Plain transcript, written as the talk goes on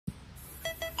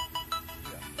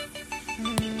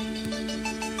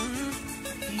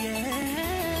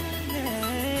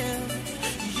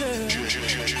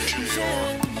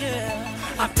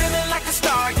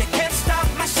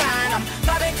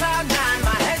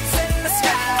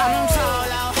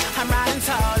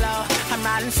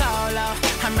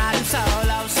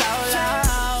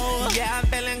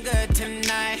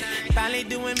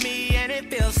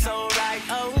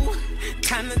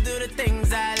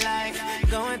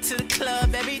out to the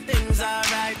club, everything's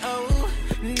alright. Oh,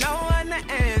 no one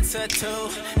to answer to,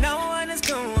 no one is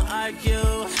gonna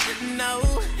argue, no.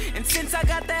 And since I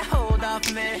got that hold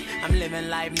off me, I'm living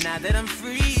life now that I'm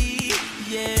free,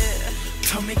 yeah.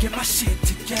 Told me get my shit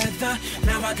together,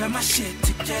 now I got my shit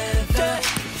together,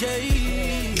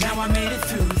 yeah. Now I made it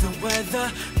through the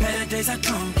weather, better days are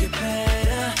gonna get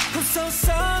better. I'm so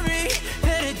sorry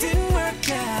that it didn't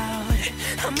work out,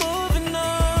 I'm moving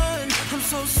on. I'm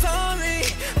so sorry,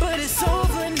 but it's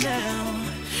over now,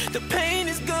 the pain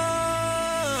is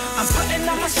gone. I'm putting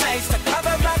on my shades to cover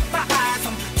up my eyes,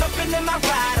 I'm jumping in my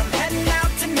ride, I'm heading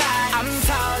out tonight. I'm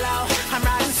solo, I'm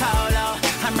riding solo,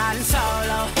 I'm riding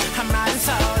solo, I'm riding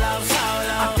solo,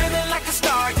 solo. I'm feeling like a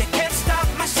star, you can't stop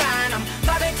my shine. I'm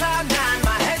flying cloud nine,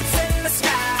 my head's in the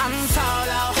sky. I'm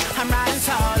solo, I'm riding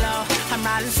solo, I'm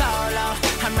riding solo,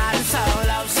 I'm riding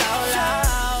solo, solo.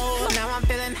 Now I'm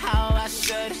feeling how I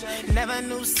should. Never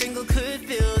knew single could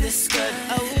feel this good.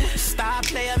 Oh, star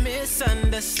player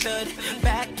misunderstood.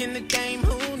 Back in the game,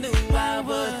 who knew I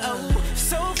would? Oh,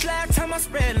 so fly time I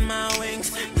spread my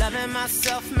wings. Loving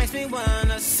myself makes me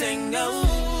wanna sing.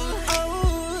 Oh,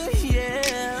 oh,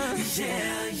 yeah,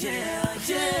 yeah, yeah,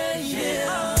 yeah,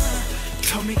 yeah.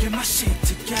 Told me get my shit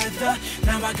together,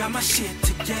 now I got my shit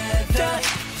together,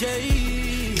 yeah.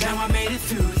 Now I made it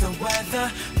through the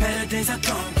weather, better days are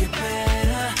gonna get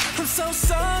better. I'm so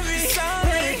sorry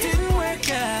that it didn't work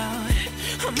out,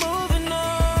 I'm moving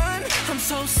on. I'm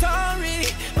so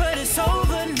sorry, but it's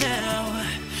over now,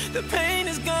 the pain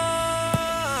is gone.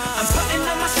 I'm putting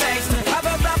on my shades to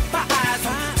cover up my eyes,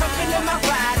 I'm jumping in my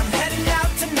ride, I'm heading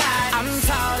out tonight. I'm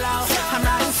solo, I'm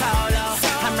riding solo,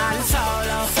 I'm riding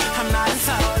solo, I'm riding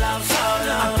solo,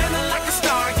 solo. I'm feeling like a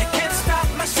star, you can't stop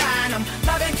my shine. I'm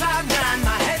loving cloud nine,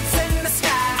 my head's in the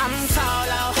sky. I'm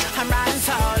solo, I'm riding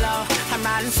solo, I'm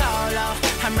riding solo,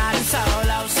 I'm riding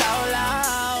solo, solo.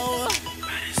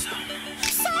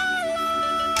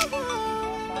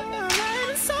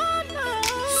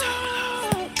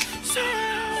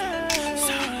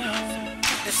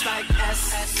 It's like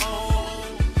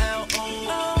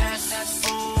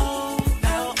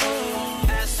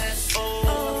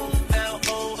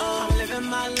S-O-L-O-S-S-O-L-O-S-S-O-L-O. I'm living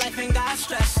my life, ain't got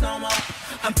stress no more.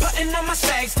 I'm putting on my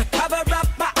shades to cover up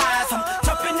my eyes, I'm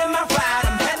jumping in my ride,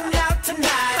 I'm heading out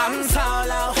tonight. I'm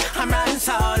solo, I'm riding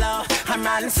solo, I'm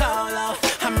riding solo,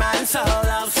 I'm riding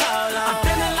solo, solo. I'm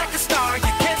feeling like a star,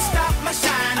 you can't stop my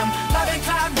shine. I'm loving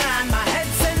cloud nine, my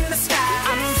head's in the sky.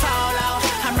 I'm solo,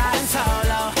 I'm riding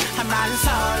solo, I'm riding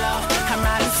solo, I'm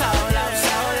riding solo,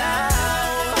 solo.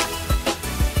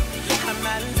 I'm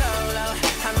riding solo,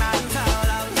 I'm riding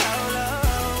solo, solo.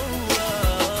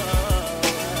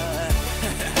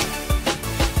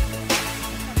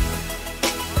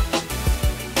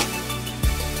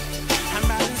 I'm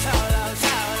riding solo,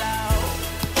 solo.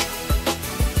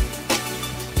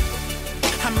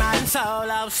 I'm riding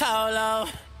solo, solo.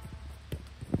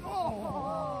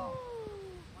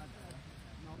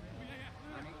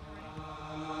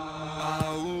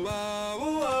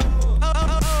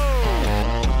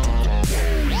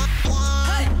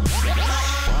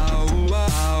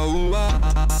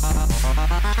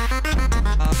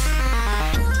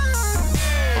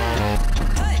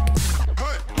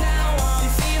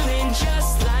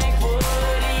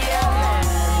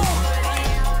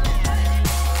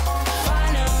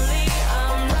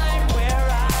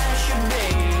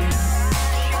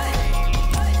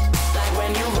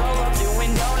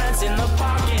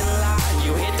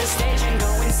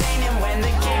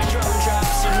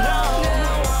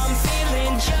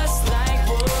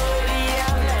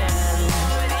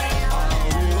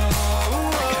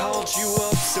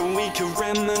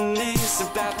 Reminisce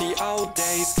about the old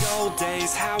days, gold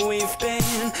days, how we've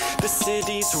been. The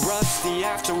city's rusty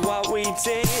after what we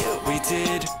did. We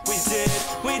did.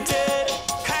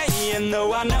 Hey, and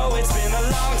though I know it's been a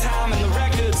long time and the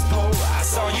records pull, I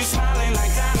saw you smiling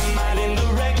like dynamite in the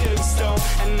record store.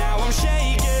 And now I'm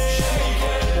shaking,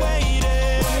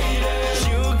 waiting.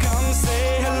 You come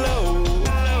say hello.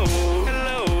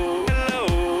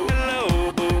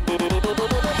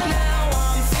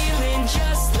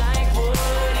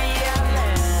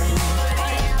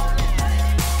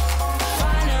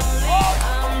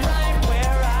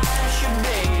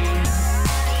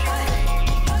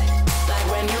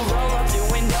 When you roll up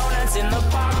doing donuts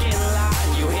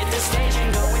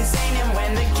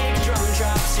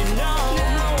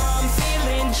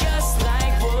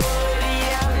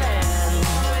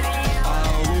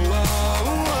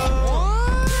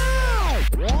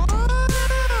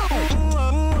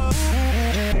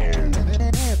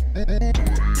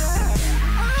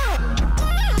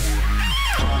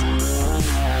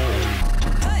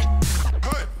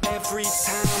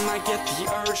I get the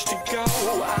urge to go.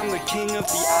 I'm the king of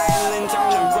the island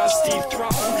on a rusty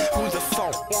throne. Who the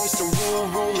fuck wants to rule,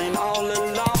 ruling all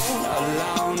alone,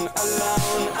 alone?